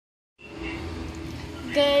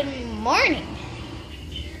Good morning.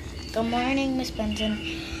 Good morning, Miss Benson.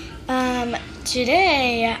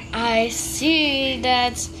 Today I see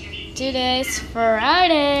that today's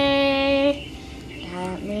Friday.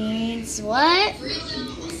 That means what?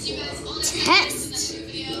 Test.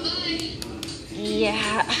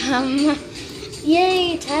 Yeah,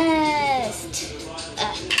 yay, test.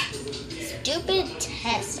 Stupid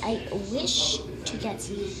test. I wish to get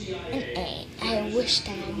an A. I wish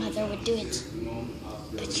that my mother would do it,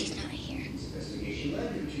 but she's not here.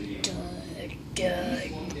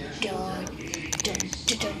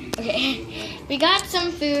 Okay, we got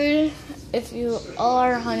some food. If you all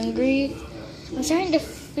are hungry, I'm starting to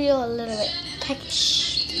feel a little bit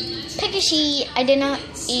peckishy. I did not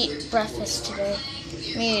eat breakfast today.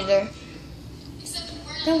 Me either.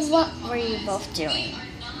 Then what were you both doing?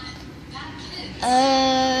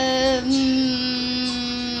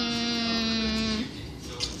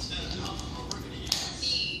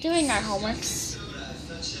 Doing our homeworks.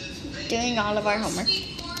 Doing all of our homework.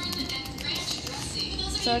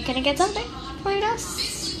 So can I get something for you guys?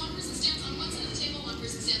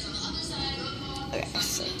 Okay,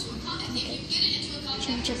 so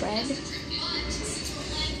gingerbread.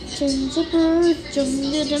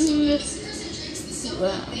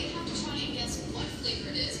 Wow.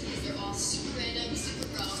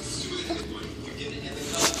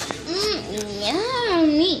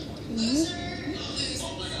 Yummy.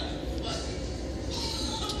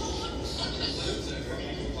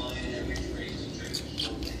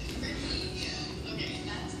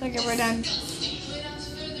 Okay, we're done.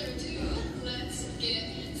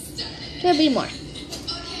 There'll be more.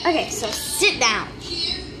 Okay, so sit down.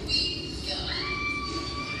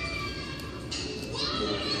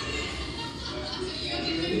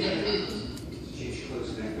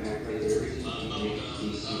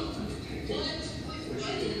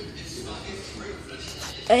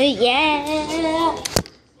 Yeah.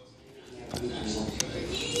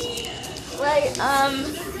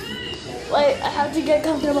 Wait, I have to get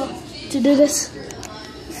comfortable to do this.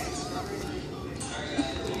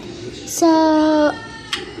 So,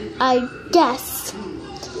 I guess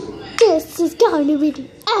this is going to be the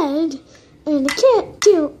end, and I can't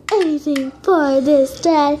do anything for this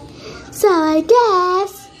day. So I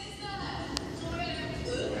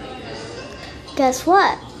guess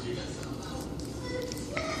what?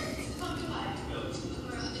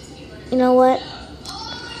 You know what?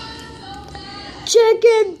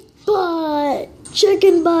 Chicken butt!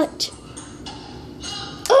 Chicken butt!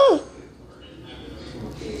 Oh!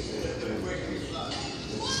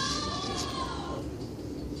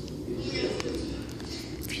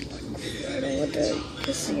 I don't want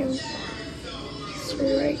to see him. He's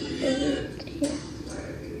right in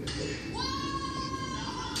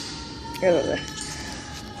here.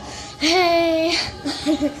 Hey!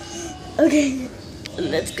 Okay,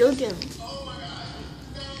 let's go get him.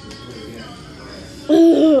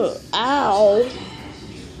 Ow.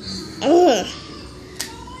 Ugh.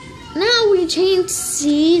 Now we change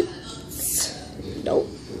seats. Nope.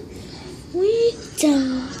 We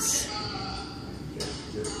don't.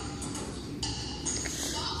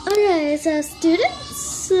 Okay, so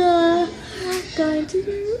students, going to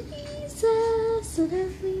do recess. So that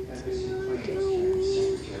means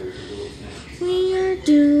we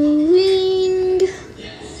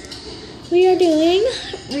are doing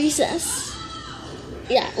recess.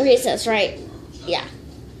 Yeah, recess, right? Yeah.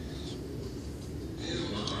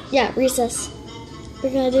 Yeah, recess.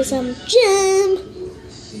 We're gonna do some gym.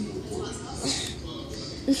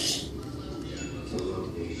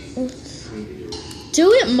 Do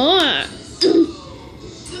it more.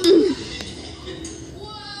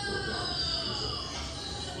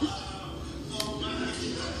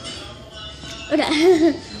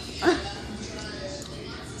 Okay.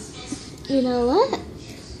 You know what?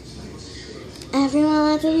 Everyone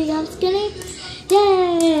wants to become skinny?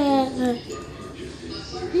 Yeah!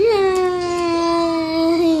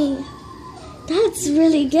 Yay! That's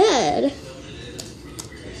really good.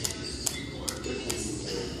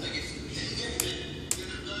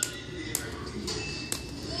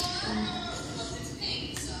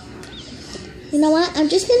 You know what? I'm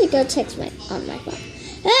just gonna go text on my phone.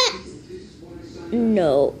 Ah!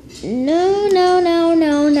 No.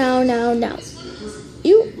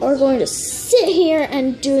 You are going to sit here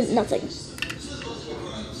and do nothing.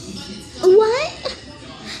 What?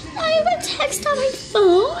 I have a text on my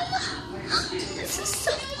phone? This is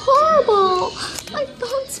so horrible. My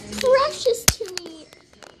phone's precious to me.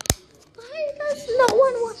 Why does no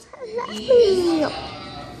one want to let me?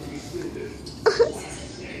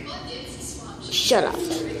 Shut up.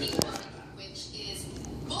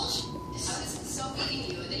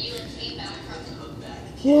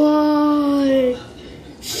 Why?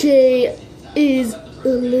 She is a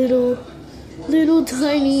little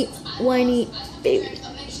tiny whiny baby.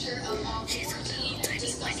 She's a little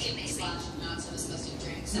tiny whiny baby.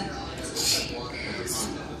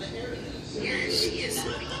 She is.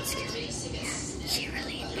 Excuse me. She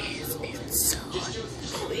really is. It's so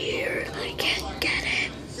weird. I can't get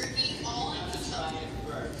it.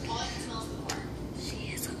 She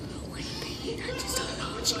is a little whiny baby. I just don't know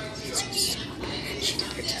what she is. She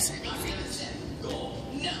never does anything.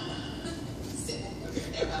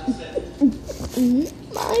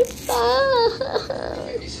 My phone.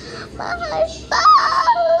 My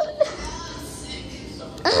phone.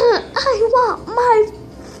 I want my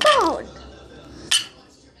phone.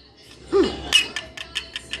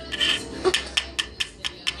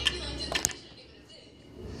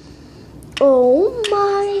 Oh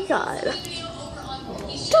my God.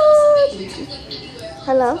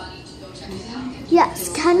 Hello? Yes,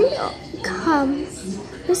 can you come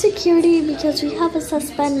for security because we have a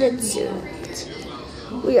suspended student.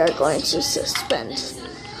 We are going to suspend.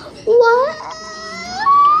 What?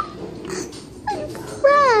 My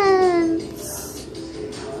friends.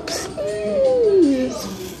 Please.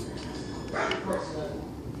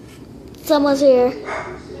 Someone's here.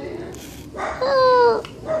 Oh.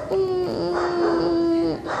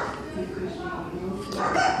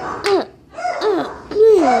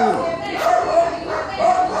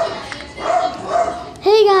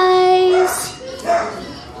 Hey guys.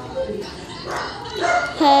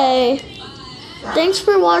 Hey. Thanks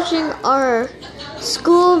for watching our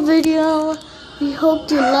school video. We hope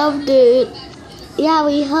you loved it. Yeah,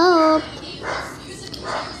 we hope.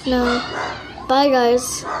 No. Bye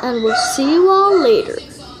guys, and we'll see you all later.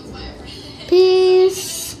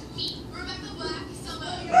 Peace.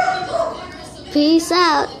 Peace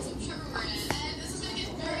out.